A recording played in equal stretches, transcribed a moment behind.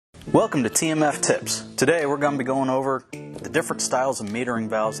Welcome to TMF Tips. Today we're going to be going over the different styles of metering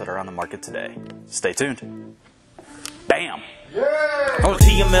valves that are on the market today. Stay tuned. Bam! On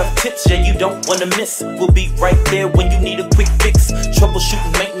TMF Tips, yeah, you don't want to miss. We'll be right there when you need a quick fix.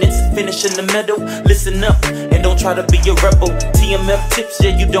 Troubleshooting, maintenance, finish in the middle. Listen up and don't try to be a rebel. TMF Tips,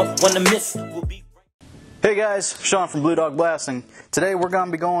 yeah, you don't want to miss. We'll be Hey guys, Sean from Blue Dog Blasting. Today we're going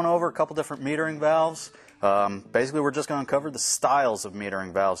to be going over a couple different metering valves. Basically, we're just going to cover the styles of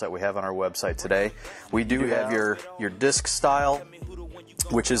metering valves that we have on our website today. We do have your disc style,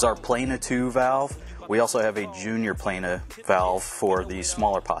 which is our plana 2 valve. We also have a junior plana valve for the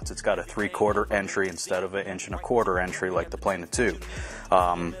smaller pots. It's got a 3/4 entry instead of an 1 1/4 entry like the plana 2.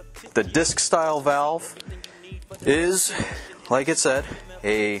 The disc style valve is, like it said,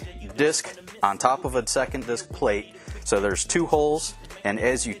 a disc on top of a second disc plate. So there's 2 holes, and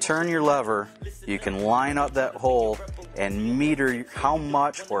as you turn your lever, you can line up that hole and meter how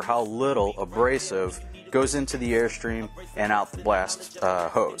much or how little abrasive goes into the airstream and out the blast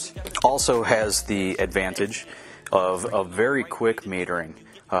hose. Also has the advantage of a very quick metering.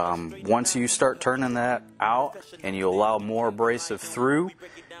 Once you start turning that out and you allow more abrasive through,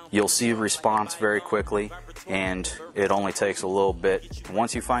 you'll see response very quickly, and it only takes a little bit.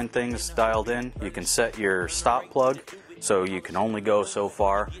 Once you find things dialed in, you can set your stop plug so you can only go so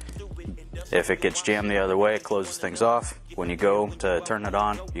far. If it gets jammed the other way, it closes things off. When you go to turn it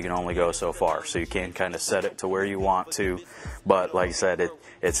on, you can only go so far. So you can kind of set it to where you want to, but like I said,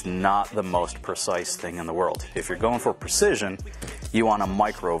 it's not the most precise thing in the world. If you're going for precision, you want a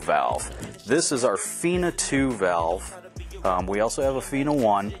micro valve. This is our FINA 2 valve. We also have a FINA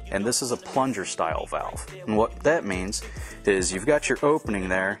 1, and this is a plunger style valve. And what that means is you've got your opening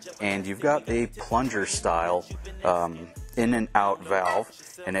there, and you've got a plunger style in and out valve,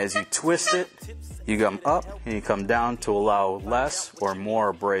 and as you twist it, you come up and you come down to allow less or more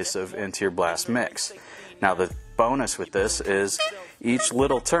abrasive into your blast mix. Now the bonus with this is each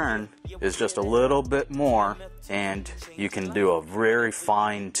little turn is just a little bit more, and you can do a very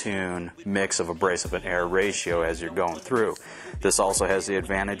fine-tuned mix of abrasive and air ratio as you're going through. This also has the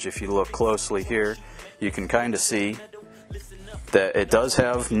advantage, if you look closely here, you can kind of see that it does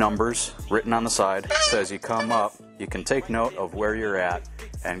have numbers written on the side. So as you come up, you can take note of where you're at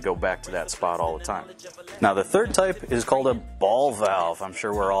and go back to that spot all the time. Now the third type is called a ball valve. I'm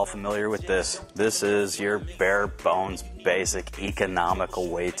sure we're all familiar with this. This is your bare bones, basic, economical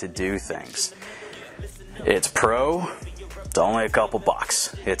way to do things. It's pro, it's only a couple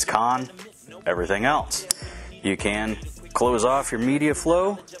bucks. It's con, everything else. You can close off your media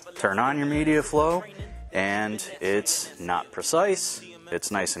flow, turn on your media flow, and it's not precise,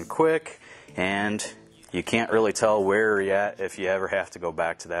 it's nice and quick, and you can't really tell where you're at if you ever have to go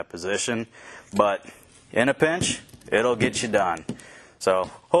back to that position. But in a pinch, it'll get you done. So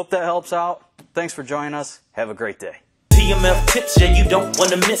hope that helps out. Thanks for joining us. Have a great day. TMF Tips, yeah, you don't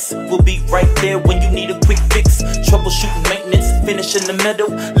want to miss. We'll be right there when you need a quick fix. Troubleshooting, maintenance, finish in the middle.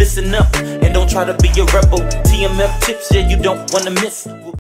 Listen up and don't try to be a rebel. TMF Tips, yeah, you don't want to miss.